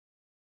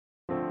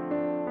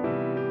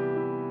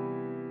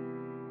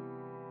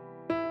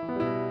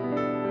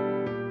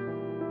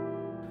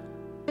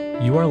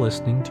You are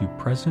listening to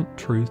Present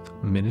Truth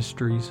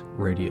Ministries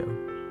Radio,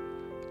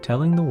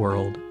 telling the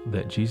world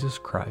that Jesus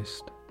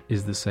Christ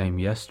is the same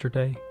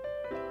yesterday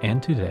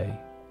and today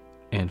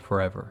and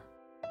forever.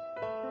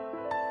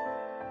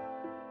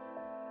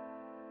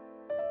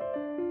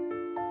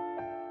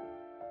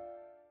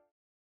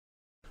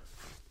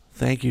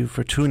 Thank you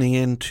for tuning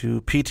in to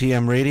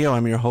PTM Radio.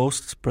 I'm your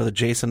host, Brother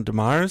Jason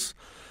DeMars,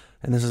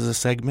 and this is a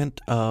segment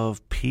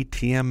of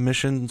PTM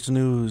Missions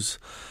News.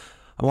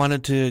 I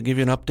wanted to give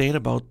you an update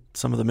about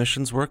some of the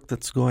missions work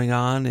that's going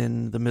on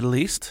in the Middle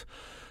East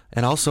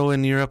and also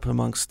in Europe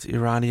amongst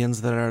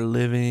Iranians that are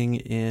living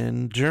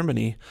in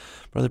Germany.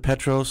 Brother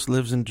Petros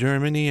lives in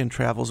Germany and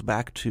travels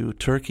back to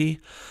Turkey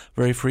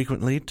very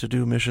frequently to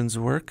do missions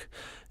work.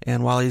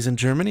 And while he's in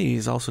Germany,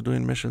 he's also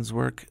doing missions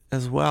work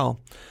as well.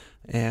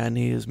 And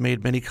he has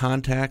made many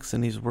contacts,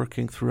 and he's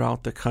working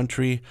throughout the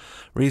country.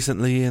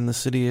 Recently in the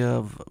city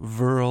of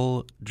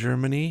Wörl,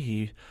 Germany,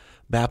 he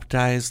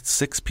baptized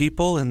 6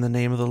 people in the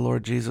name of the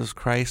Lord Jesus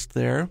Christ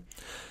there.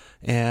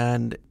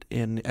 And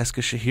in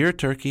Eskişehir,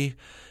 Turkey,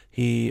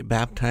 he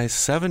baptized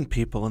 7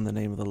 people in the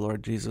name of the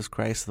Lord Jesus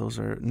Christ. Those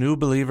are new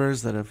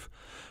believers that have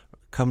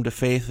come to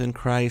faith in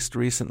Christ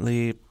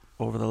recently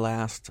over the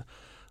last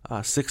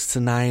 6 to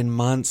 9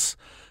 months,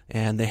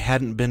 and they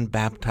hadn't been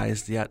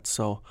baptized yet.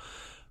 So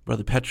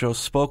Brother Petros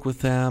spoke with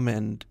them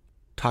and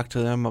talked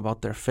to them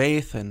about their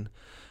faith and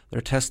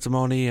their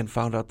testimony and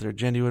found out they're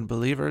genuine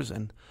believers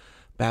and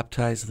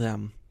baptized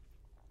them.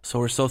 So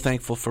we're so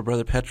thankful for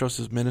Brother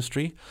Petros'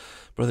 ministry.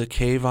 Brother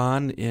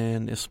Kayvon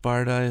in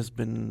Isparta has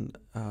been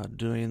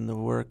doing the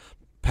work,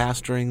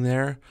 pastoring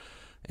there,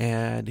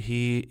 and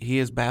he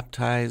is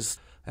baptized.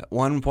 At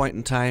one point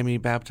in time, he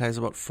baptized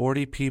about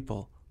 40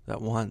 people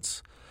at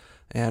once.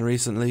 And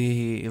recently,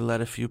 he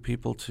led a few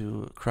people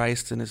to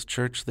Christ in his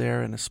church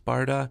there in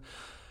Isparta,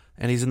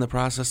 and he's in the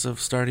process of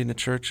starting a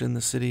church in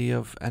the city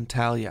of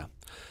Antalya.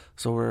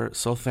 So we're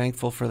so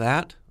thankful for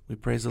that. We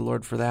praise the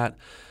Lord for that.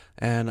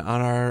 And on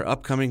our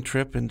upcoming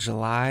trip in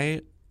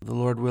July, the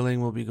Lord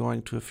willing, we'll be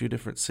going to a few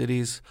different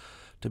cities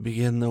to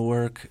begin the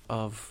work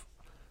of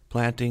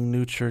planting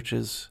new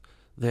churches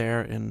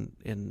there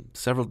in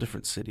several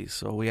different cities.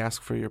 So we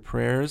ask for your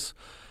prayers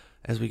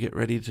as we get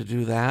ready to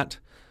do that.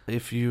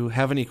 If you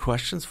have any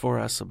questions for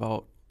us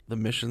about the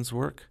missions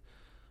work,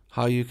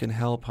 how you can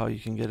help, how you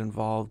can get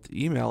involved,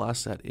 email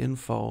us at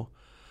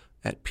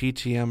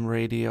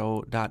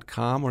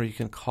info@ptmradio.com, or you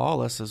can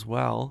call us as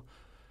well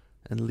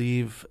and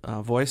leave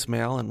a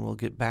voicemail, and we'll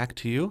get back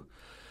to you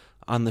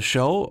on the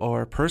show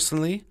or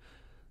personally.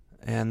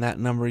 And that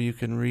number you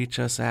can reach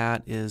us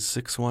at is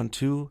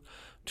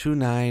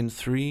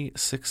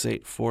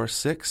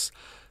 612-293-6846.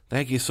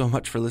 Thank you so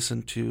much for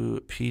listening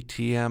to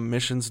PTM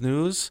Missions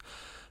News.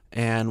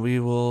 And we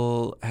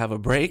will have a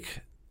break,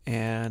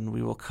 and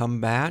we will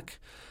come back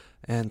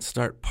and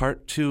start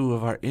part 2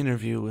 of our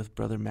interview with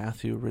Brother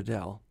Matthew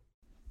Riddell.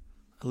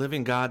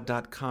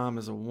 LivingGod.com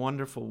is a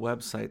wonderful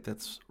website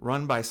that's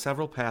run by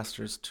several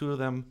pastors, 2 of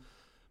them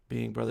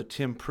being Brother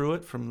Tim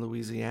Pruitt from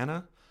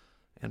Louisiana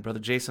and Brother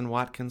Jason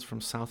Watkins from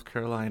South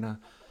Carolina.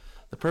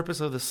 The purpose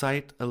of the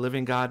site,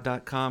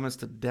 LivingGod.com, is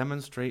to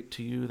demonstrate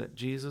to you that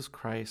Jesus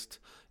Christ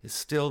is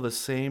still the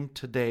same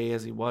today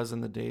as he was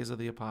in the days of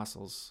the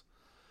apostles.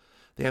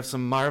 They have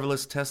some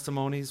marvelous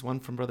testimonies, one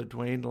from Brother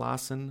Dwayne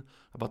Lawson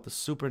about the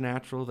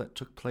supernatural that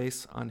took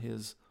place on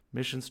his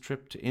missions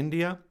trip to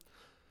India.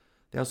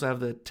 They also have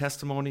the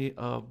testimony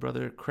of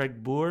Brother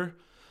Craig Boer,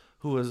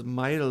 who was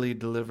mightily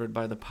delivered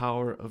by the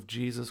power of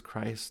Jesus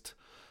Christ.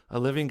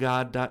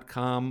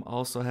 LivingGod.com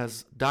also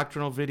has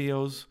doctrinal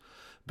videos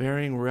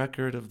bearing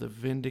record of the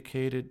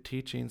vindicated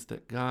teachings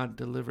that God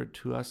delivered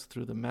to us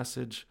through the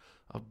message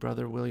of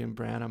Brother William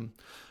Branham.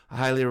 I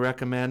highly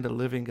recommend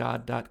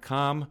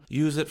LivingGod.com.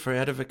 Use it for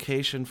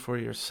edification for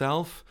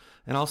yourself,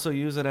 and also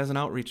use it as an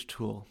outreach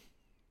tool.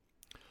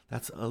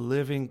 That's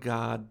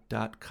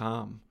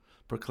LivingGod.com,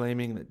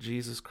 proclaiming that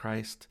Jesus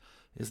Christ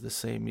is the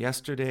same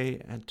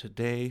yesterday and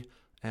today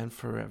and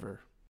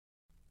forever.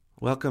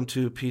 Welcome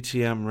to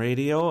PTM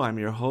Radio. I'm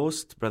your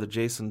host, Brother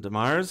Jason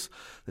DeMars.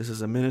 This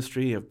is a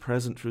ministry of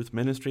Present Truth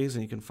Ministries,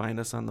 and you can find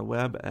us on the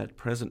web at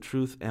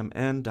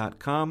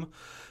presenttruthmn.com.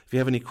 If you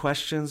have any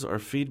questions or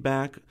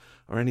feedback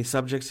or any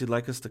subjects you'd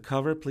like us to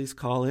cover, please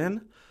call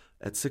in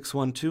at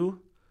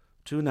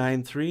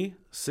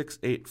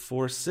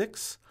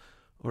 612-293-6846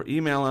 or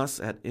email us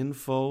at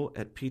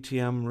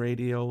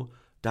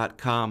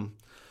info@ptmradio.com.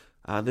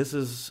 This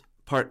is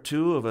part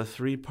 2 of a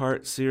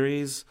 3-part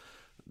series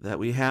that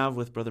we have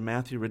with Brother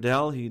Matthew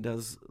Riddell. He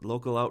does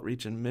local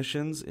outreach and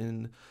missions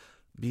in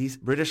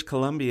British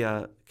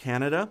Columbia,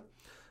 Canada,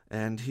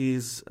 and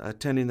he's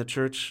attending the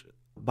church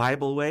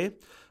Bible Way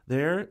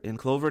there in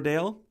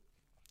Cloverdale,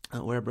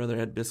 where Brother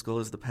Ed Biscoe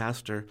is the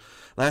pastor.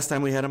 Last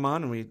time we had him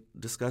on, and we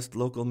discussed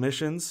local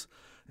missions,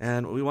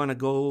 and we want to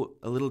go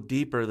a little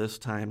deeper this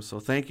time. So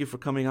thank you for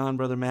coming on,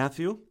 Brother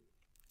Matthew.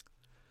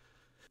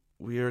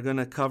 We are going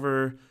to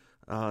cover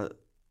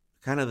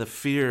kind of the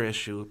fear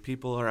issue.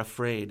 People are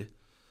afraid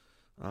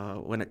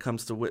when it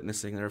comes to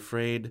witnessing. They're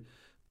afraid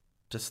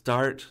to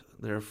start.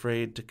 They're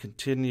afraid to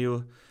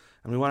continue.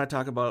 And we want to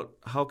talk about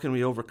how can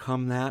we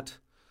overcome that.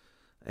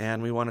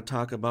 And we want to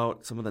talk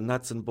about some of the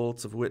nuts and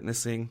bolts of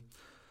witnessing.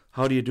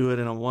 How do you do it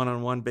in a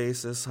one-on-one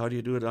basis? How do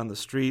you do it on the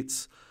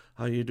streets?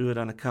 How do you do it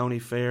on a county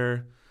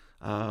fair?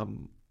 How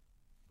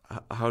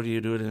do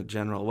you do it in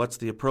general? What's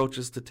the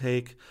approaches to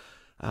take?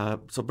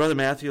 So, Brother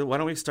Matthew, why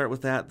don't we start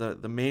with that,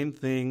 the main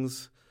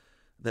things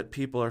that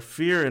people are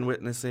fear in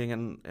witnessing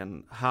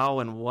and how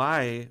and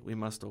why we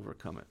must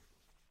overcome it.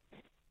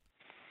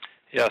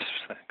 Yes,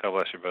 God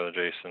bless you, Brother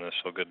Jason. It's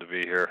so good to be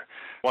here.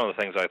 One of the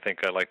things I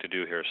think I'd like to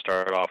do here is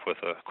start off with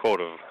a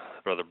quote of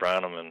Brother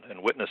Branham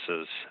and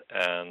Witnesses,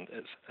 and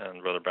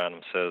Brother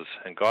Branham says,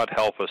 "And God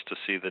help us to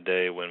see the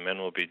day when men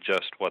will be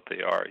just what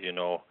they are." You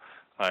know,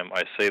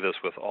 I say this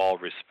with all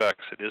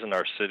respects. It isn't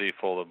our city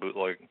full of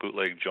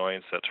bootleg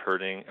joints that's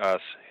hurting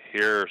us.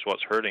 Here's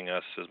what's hurting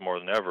us is more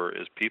than ever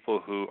is people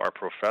who are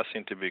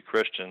professing to be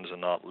Christians and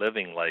not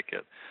living like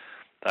it.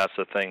 That's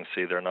the thing.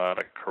 See, they're not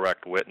a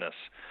correct witness.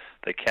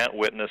 They can't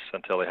witness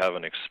until they have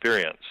an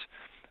experience.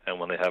 And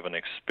when they have an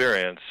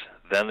experience,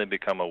 then they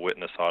become a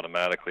witness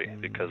automatically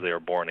because they are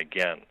born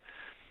again.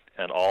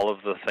 And all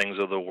of the things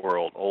of the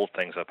world, old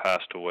things have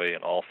passed away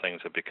and all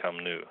things have become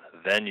new.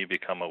 Then you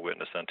become a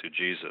witness unto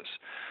Jesus.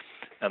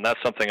 And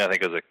that's something I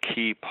think is a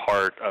key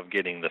part of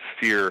getting the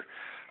fear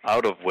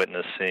out of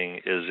witnessing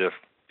is if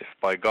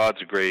by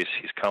God's grace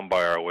He's come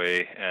by our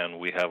way and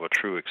we have a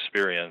true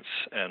experience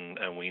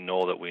and we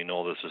know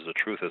this is the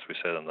truth, as we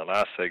said in the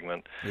last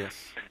segment,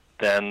 yes,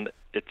 then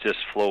it just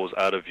flows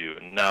out of you.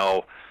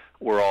 Now,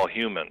 we're all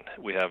human.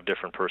 We have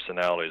different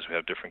personalities. We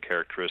have different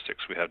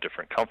characteristics. We have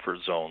different comfort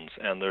zones.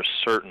 And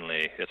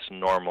it's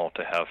normal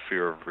to have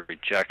fear of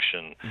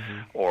rejection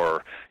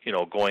or,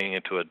 going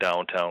into a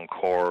downtown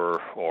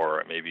core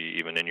or maybe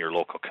even in your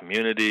local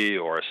community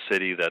or a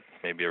city that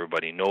maybe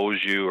everybody knows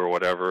you or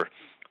whatever.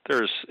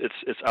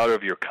 It's out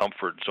of your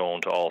comfort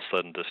zone to all of a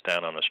sudden to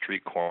stand on a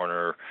street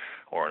corner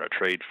or in a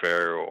trade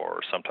fair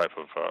or some type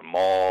of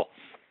mall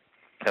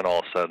and all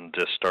of a sudden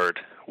just start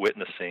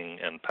witnessing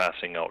and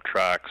passing out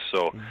tracts.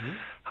 So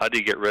how do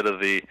you get rid of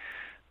the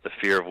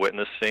fear of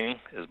witnessing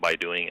is by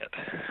doing it,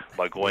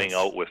 by going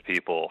out with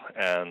people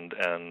and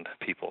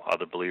people,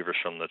 other believers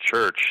from the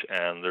church,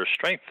 and there's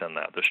strength in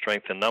that. There's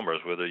strength in numbers,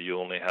 whether you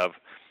only have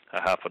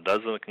a half a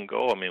dozen that can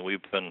go. I mean,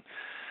 we've been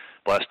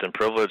blessed and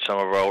privileged. Some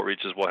of our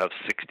outreaches will have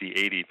 60,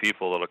 80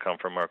 people that will come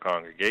from our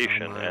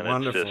congregation, and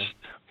wonderful.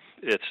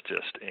 It's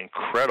just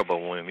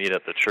incredible when we meet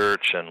at the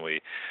church and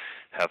we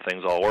have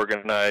things all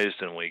organized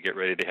and we get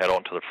ready to head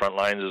out to the front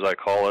lines, as I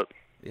call it.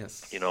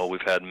 Yes.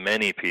 We've had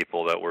many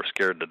people that were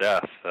scared to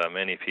death,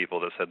 many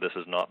people that said this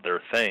is not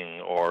their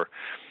thing or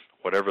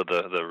whatever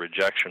the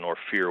rejection or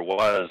fear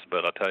was.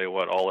 But I'll tell you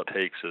what, all it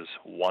takes is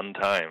one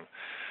time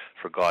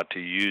for God to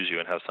use you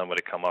and have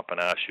somebody come up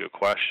and ask you a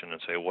question and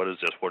say, what is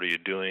this? What are you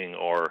doing?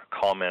 Or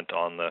comment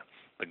on the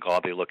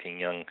godly-looking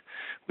young.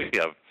 We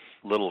have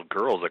little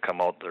girls that come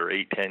out that are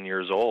 8, 10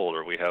 years old,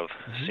 or we have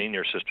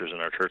senior sisters in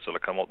our church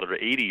that come out that are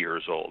 80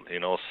 years old,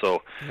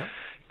 So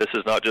this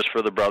is not just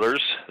for the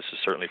brothers. This is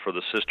certainly for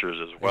the sisters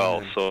as well.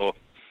 Amen. So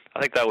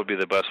I think that would be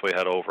the best way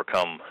how to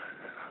overcome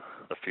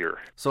the fear.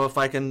 So if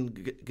I can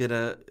get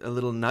a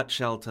little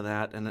nutshell to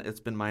that, and it's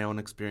been my own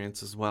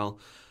experience as well,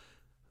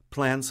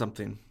 plan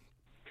something.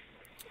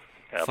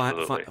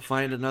 Absolutely.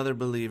 Find another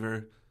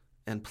believer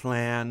and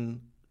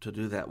plan to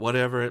do that,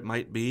 whatever it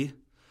might be.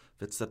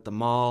 If it's at the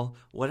mall,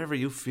 whatever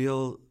you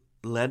feel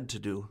led to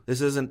do.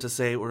 This isn't to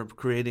say we're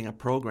creating a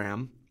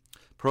program.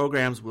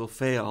 Programs will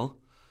fail,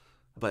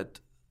 but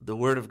the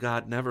Word of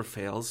God never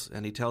fails,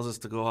 and He tells us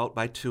to go out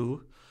by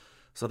 2.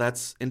 So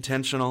that's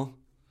intentional.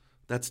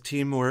 That's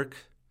teamwork.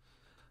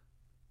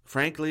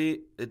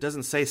 Frankly, it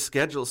doesn't say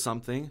schedule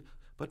something,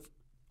 but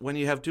when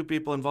you have 2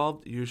 people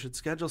involved, you should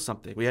schedule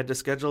something. We had to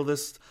schedule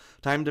this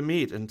time to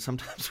meet, and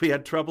sometimes we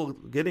had trouble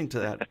getting to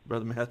that,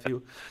 Brother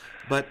Matthew.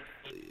 But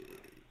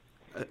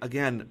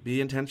again, be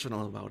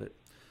intentional about it.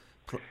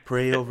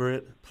 Pray over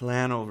it,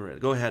 plan over it.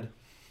 Go ahead.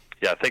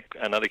 Yeah, I think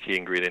another key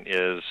ingredient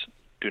is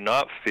do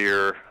not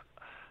fear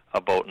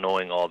about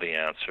knowing all the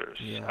answers.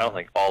 Yeah. I don't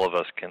think all of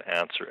us can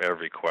answer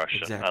every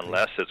question. Exactly.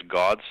 Unless it's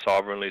God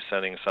sovereignly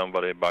sending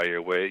somebody by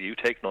your way. You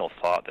take no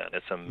thought then.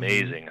 It's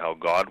amazing how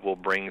God will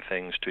bring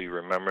things to your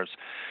remembrance.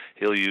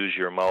 He'll use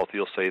your mouth.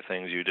 You'll say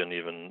things you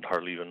didn't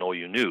hardly even know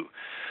you knew.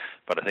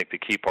 But I think the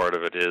key part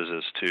of it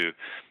is to,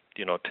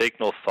 take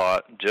no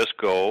thought. Just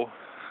go.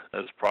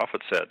 As the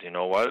prophet said, you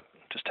know what?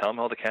 Just tell them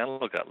how the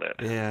candle got lit.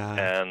 Yeah.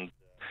 And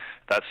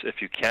that's,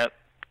 if you can't,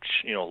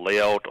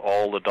 lay out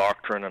all the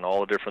doctrine and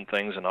all the different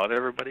things, and not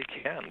everybody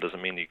can.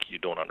 Doesn't mean you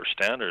don't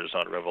understand or there's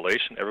not a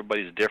revelation.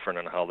 Everybody's different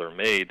in how they're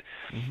made.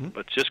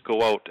 But just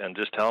go out and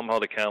just tell them how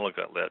the candle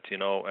got lit,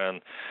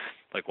 and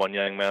like one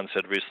young man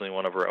said recently in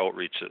one of our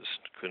outreaches,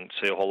 couldn't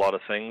say a whole lot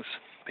of things.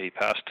 He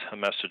passed a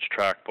message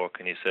tract book,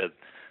 and he said,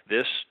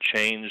 "This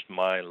changed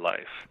my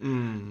life."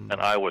 And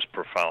I was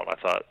profound. I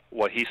thought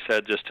what he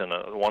said just in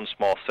one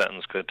small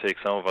sentence could take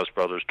some of us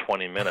brothers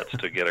 20 minutes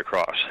to get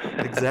across.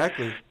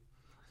 Exactly.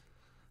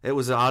 It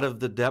was out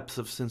of the depths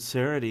of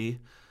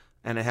sincerity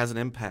and it has an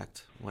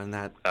impact when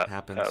that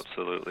happens.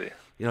 Absolutely.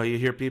 You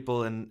hear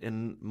people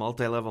in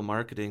multi-level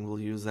marketing will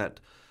use that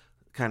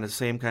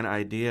same kind of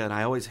idea, and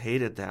I always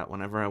hated that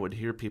whenever I would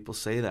hear people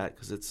say that,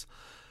 because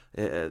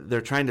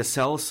they're trying to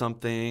sell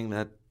something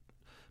that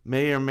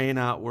may or may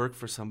not work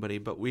for somebody,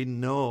 but we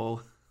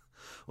know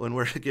when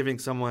we're giving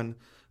someone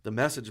the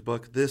message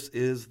book, this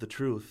is the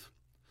truth.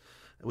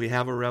 We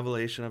have a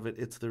revelation of it.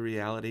 It's the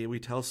reality. We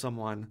tell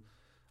someone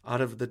out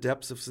of the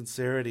depths of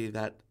sincerity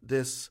that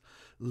this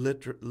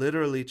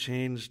literally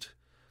changed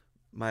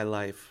my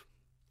life.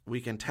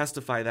 We can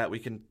testify that. We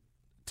can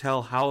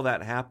tell how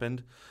that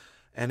happened,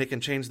 and it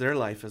can change their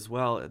life as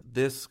well.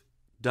 This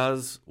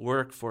does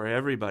work for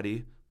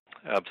everybody.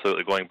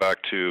 Absolutely. Going back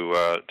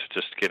to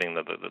just getting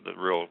the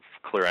real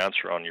clear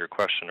answer on your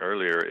question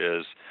earlier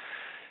is,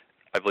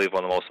 I believe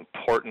one of the most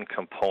important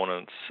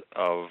components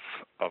of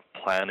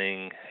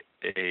planning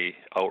a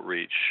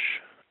outreach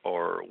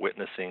or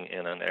witnessing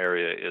in an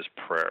area is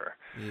prayer.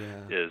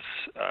 Yeah.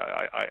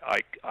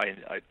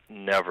 I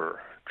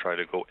never try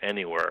to go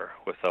anywhere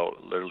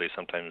without literally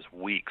sometimes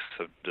weeks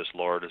of just,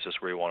 Lord, is this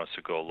where you want us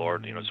to go?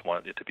 Lord, just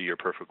want it to be your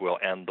perfect will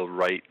and the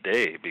right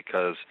day,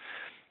 because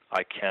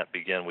I can't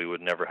begin. We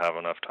would never have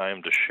enough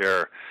time to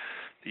share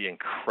the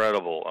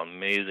incredible,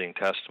 amazing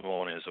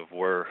testimonies of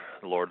where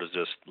the Lord has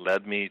just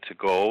led me to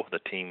go. The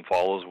team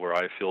follows where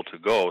I feel to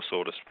go,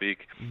 so to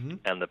speak,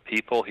 and the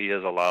people He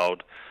has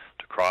allowed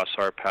to cross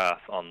our path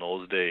on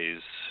those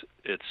days,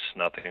 it's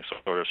nothing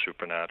sort of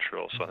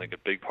supernatural. So I think a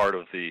big part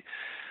of the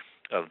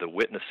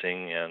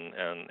witnessing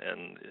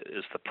and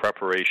is the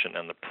preparation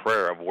and the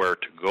prayer of where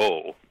to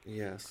go,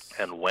 yes,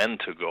 and when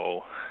to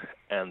go,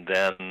 and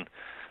then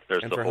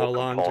there's and the for whole how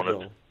long component.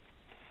 to go.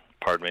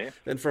 Pardon me?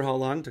 And for how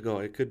long to go?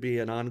 It could be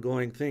an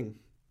ongoing thing.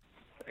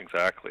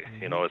 Exactly.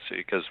 It's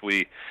because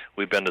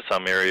we've been to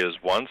some areas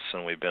once,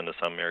 and we've been to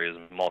some areas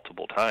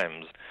multiple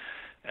times,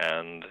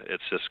 and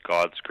it's just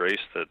God's grace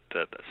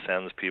that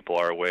sends people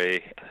our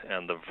way,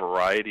 and the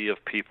variety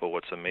of people.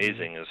 What's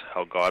amazing is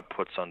how God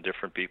puts on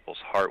different people's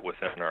heart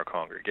within our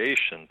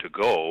congregation to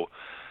go,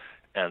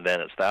 and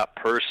then it's that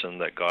person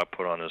that God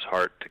put on his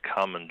heart to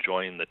come and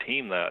join the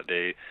team that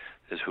day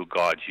is who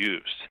God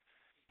used.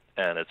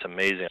 And it's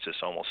amazing. It's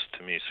just almost,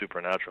 to me,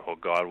 supernatural how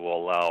God will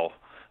allow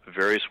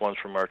various ones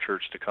from our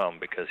church to come,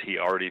 because He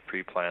already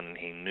pre-planned and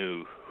He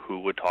knew who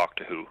would talk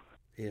to who.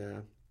 Yeah,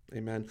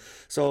 amen.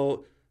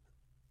 So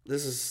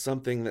this is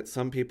something that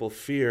some people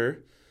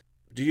fear.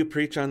 Do you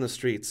preach on the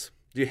streets?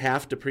 Do you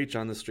have to preach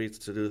on the streets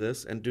to do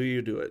this? And do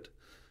you do it?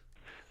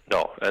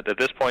 No. At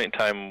this point in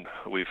time,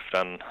 we've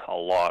done a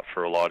lot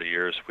for a lot of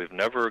years. We've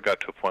never got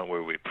to a point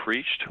where we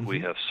preached. We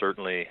have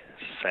certainly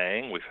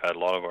sang. We've had a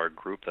lot of our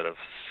group that have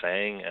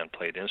sang and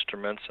played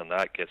instruments, and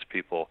that gets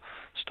people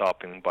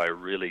stopping by,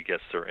 really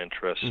gets their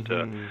interest.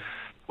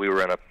 We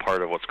were in a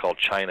part of what's called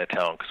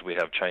Chinatown, because we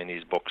have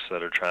Chinese books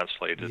that are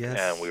translated, yes,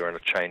 and we were in a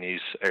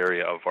Chinese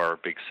area of our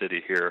big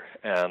city here,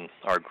 and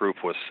our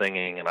group was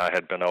singing, and I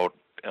had been out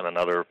in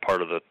another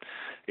part of the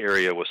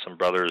area with some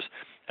brothers,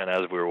 and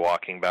as we were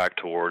walking back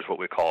towards what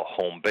we call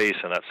home base,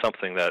 and that's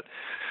something that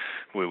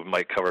we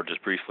might cover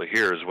just briefly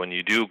here, is when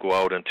you do go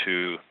out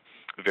into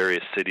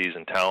various cities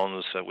and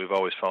towns, we've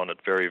always found it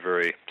very,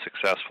 very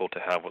successful to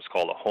have what's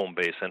called a home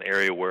base, an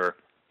area where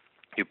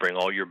you bring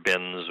all your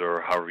bins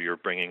or however you're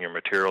bringing your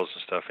materials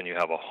and stuff, and you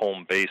have a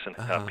home base and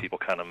have people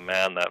kind of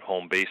man that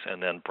home base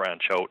and then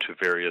branch out to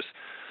various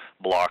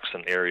blocks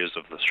and areas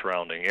of the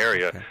surrounding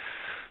area. Okay.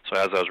 So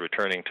as I was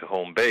returning to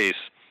home base,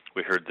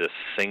 we heard this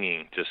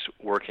singing just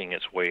working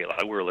its way.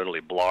 We were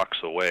literally blocks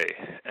away,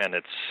 and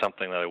it's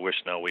something that I wish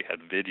now we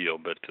had video,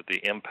 but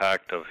the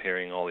impact of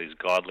hearing all these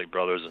godly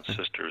brothers and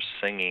sisters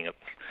singing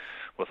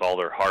with all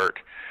their heart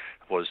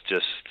was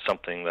just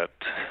something that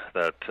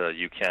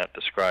you can't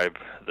describe,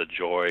 the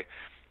joy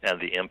and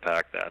the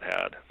impact that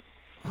had.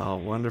 Oh,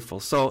 wonderful.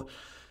 So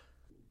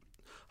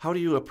how do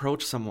you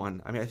approach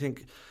someone? I mean, I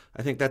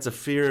think that's a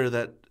fear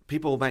that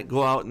people might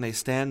go out and they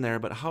stand there,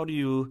 but how do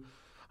you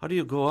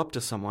go up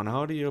to someone?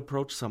 How do you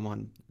approach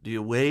someone? Do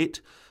you wait?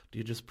 Do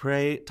you just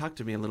pray? Talk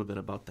to me a little bit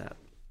about that.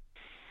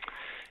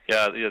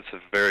 Yeah, it's a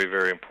very,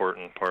 very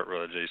important part,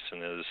 Brother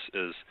Jason,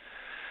 is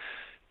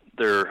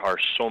there are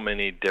so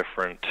many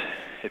different,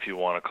 if you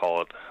want to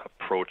call it,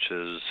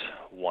 approaches,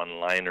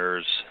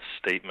 one-liners,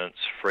 statements,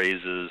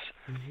 phrases.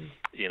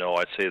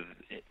 I'd say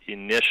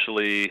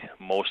initially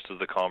most of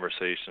the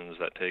conversations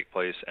that take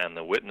place and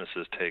the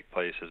witnesses take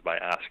place is by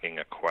asking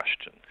a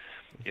question.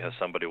 You have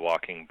somebody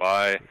walking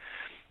by,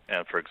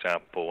 and for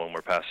example, when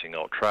we're passing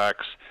out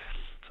tracts,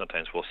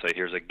 sometimes we'll say,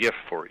 here's a gift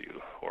for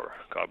you, or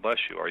God bless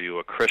you, are you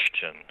a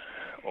Christian,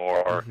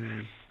 or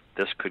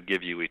this could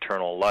give you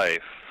eternal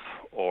life,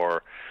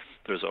 or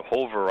there's a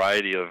whole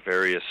variety of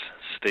various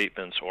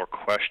statements or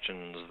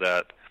questions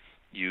that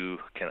you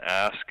can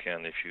ask,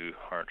 and if you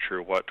aren't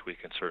sure what, we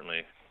can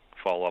certainly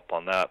follow up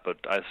on that. But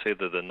I'd say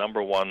that the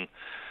number one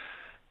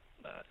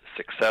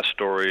success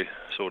story,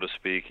 so to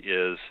speak,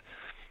 is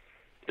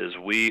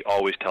we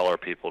always tell our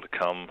people to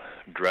come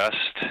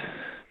dressed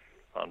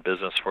on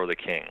business for the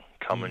King,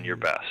 come in your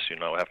best. You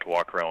know, have to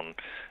walk around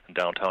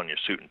downtown in your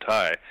suit and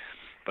tie.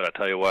 But I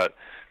tell you what,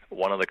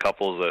 one of the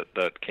couples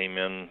that came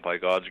in by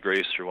God's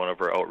grace through one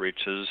of our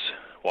outreaches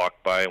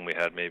walked by, and we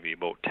had maybe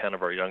about 10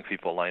 of our young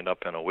people lined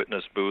up in a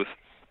witness booth.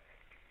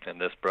 And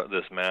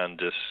this man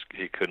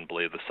he couldn't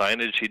believe the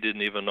signage. He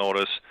didn't even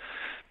notice,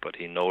 but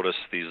he noticed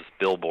these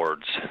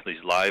billboards,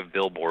 these live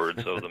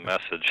billboards of the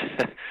message.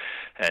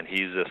 And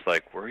he's just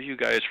like, where are you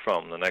guys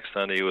from? The next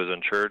Sunday he was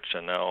in church,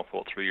 and now,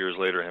 well, 3 years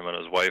later, him and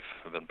his wife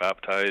have been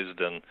baptized.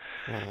 And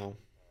wow.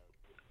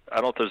 I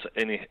don't know if there's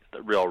any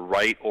real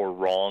right or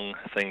wrong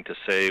thing to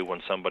say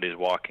when somebody's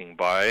walking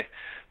by.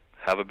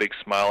 Have a big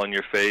smile on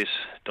your face.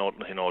 Don't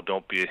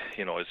be,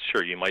 it's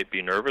sure you might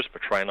be nervous,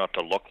 but try not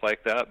to look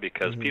like that,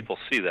 because people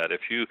see that.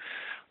 If you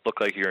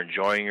look like you're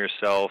enjoying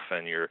yourself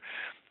and you're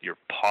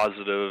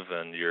positive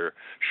and you're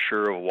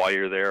sure of why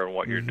you're there and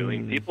what you're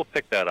doing, people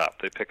pick that up.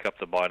 They pick up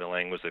the body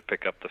language, they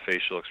pick up the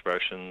facial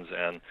expressions,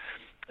 and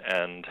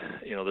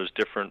there's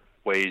different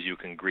ways you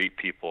can greet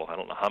people. I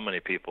don't know how many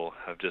people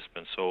have just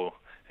been so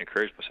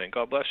encouraged by saying,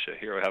 God bless you,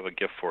 here I have a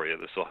gift for you.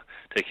 This will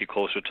take you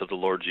closer to the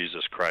Lord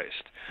Jesus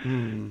Christ.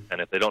 And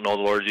if they don't know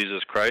the Lord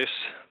Jesus Christ,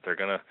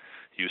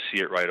 you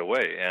see it right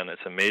away. And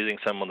it's amazing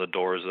some of the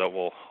doors that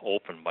will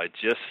open by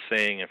just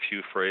saying a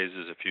few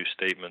phrases, a few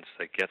statements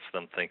that gets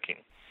them thinking.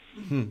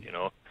 Do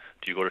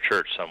you go to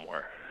church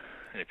somewhere?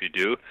 And if you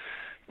do,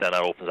 then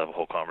that opens up a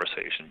whole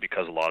conversation,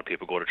 because a lot of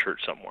people go to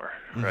church somewhere,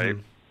 right?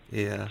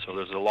 Yeah. So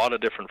there's a lot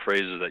of different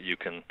phrases that you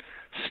can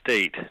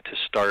state to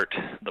start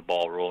the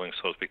ball rolling,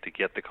 so to speak, to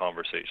get the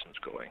conversations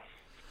going.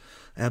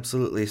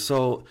 Absolutely.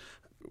 So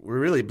we're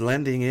really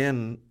blending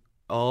in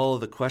all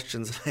the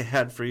questions I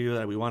had for you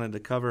that we wanted to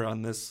cover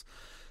on this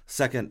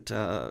second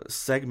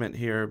segment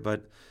here,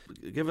 but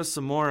give us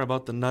some more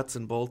about the nuts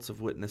and bolts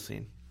of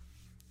witnessing.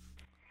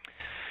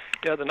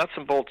 Yeah, the nuts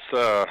and bolts,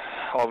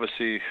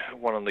 obviously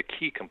one of the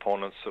key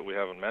components that we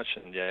haven't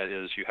mentioned yet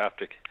is you have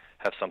to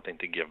have something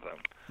to give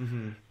them.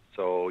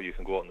 So you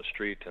can go out in the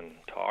street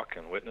and talk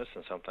and witness,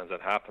 and sometimes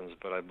that happens,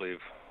 but I believe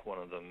one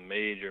of the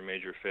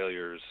major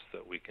failures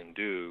that we can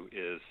do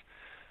is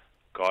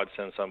God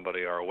sends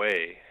somebody our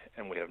way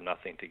and we have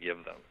nothing to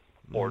give them,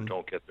 or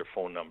don't get their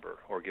phone number,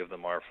 or give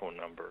them our phone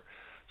number.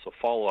 So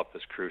follow-up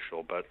is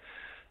crucial, but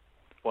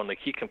one of the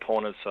key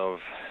components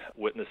of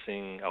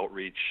witnessing,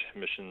 outreach,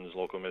 missions,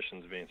 local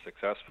missions being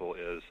successful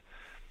is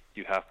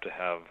you have to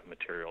have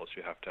materials.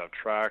 You have to have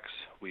tracts.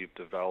 We've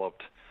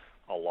developed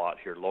a lot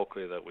here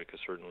locally that we could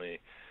certainly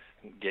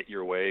get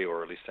your way,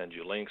 or at least send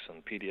you links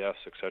and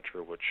PDFs,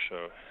 etc., which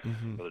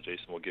Brother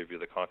Jason will give you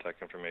the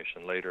contact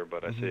information later.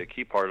 But I say a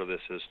key part of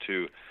this is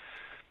to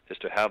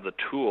have the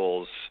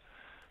tools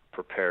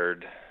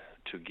prepared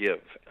to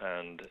give.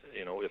 And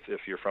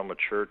if you're from a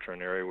church or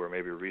an area where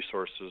maybe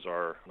resources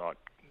are not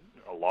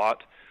a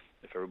lot,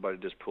 if everybody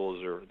just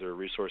pulls their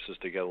resources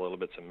together a little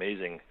bit, it's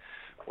amazing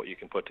what you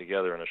can put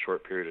together in a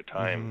short period of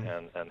time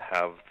and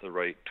have the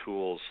right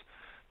tools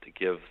to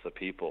give the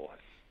people.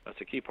 That's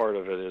a key part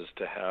of it, is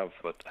to have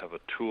a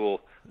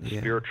tool,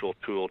 spiritual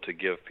tool to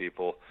give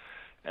people,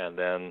 and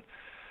then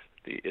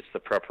it's the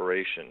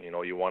preparation.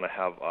 You want to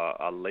have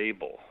a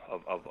label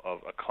of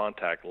a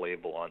contact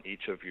label on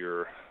each of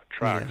your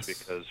tracts,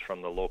 because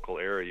from the local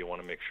area you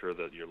want to make sure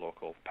that your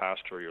local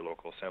pastor or your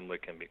local assembly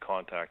can be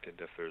contacted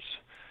because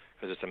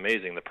it's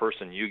amazing. The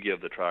person you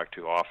give the tract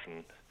to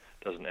often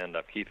doesn't end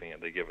up keeping it.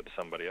 They give it to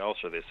somebody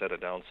else, or they set it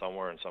down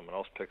somewhere and someone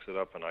else picks it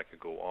up, and I could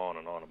go on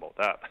and on about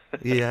that.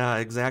 Yeah,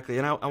 exactly.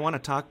 And I want to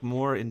talk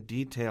more in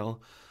detail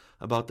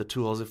about the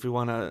tools. If we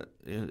want to,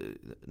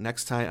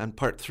 next time on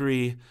part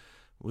 3,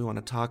 we want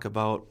to talk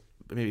about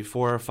maybe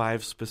 4 or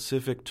 5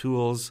 specific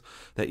tools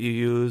that you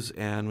use,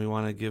 and we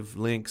want to give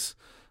links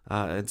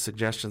and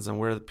suggestions on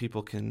where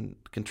people can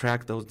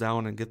track those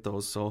down and get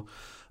those. So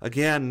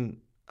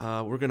again,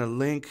 we're going to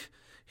link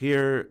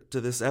here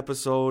to this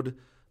episode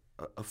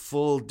a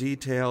full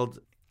detailed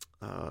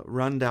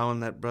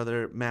rundown that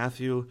Brother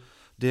Matthew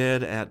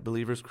did at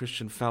Believers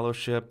Christian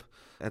Fellowship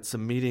at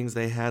some meetings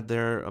they had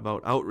there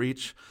about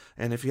outreach.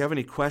 And if you have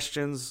any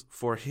questions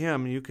for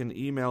him, you can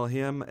email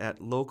him at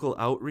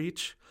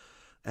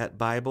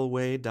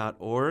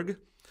localoutreach@bibleway.org.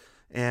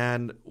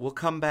 And we'll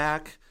come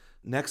back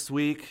next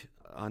week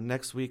on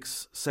next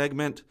week's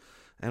segment,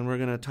 and we're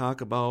going to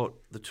talk about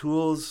the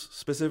tools,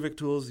 specific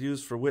tools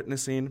used for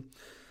witnessing,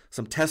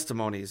 some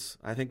testimonies.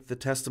 I think the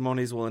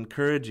testimonies will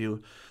encourage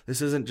you.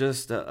 This isn't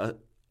just a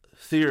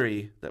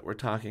theory that we're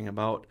talking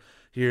about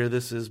here.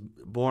 This is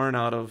born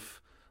out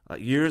of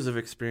years of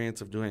experience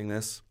of doing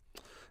this.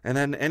 And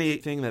then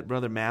anything that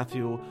Brother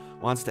Matthew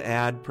wants to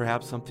add,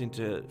 perhaps something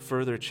to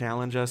further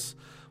challenge us,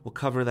 we'll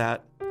cover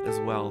that as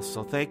well.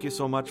 So thank you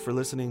so much for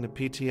listening to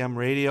PTM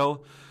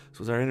Radio. This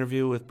was our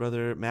interview with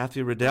Brother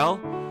Matthew Riddell.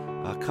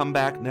 Come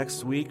back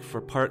next week for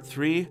part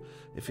 3.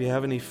 If you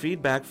have any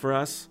feedback for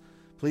us,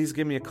 please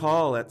give me a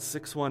call at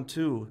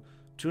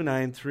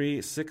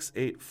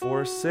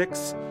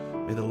 612-293-6846.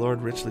 May the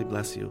Lord richly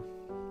bless you.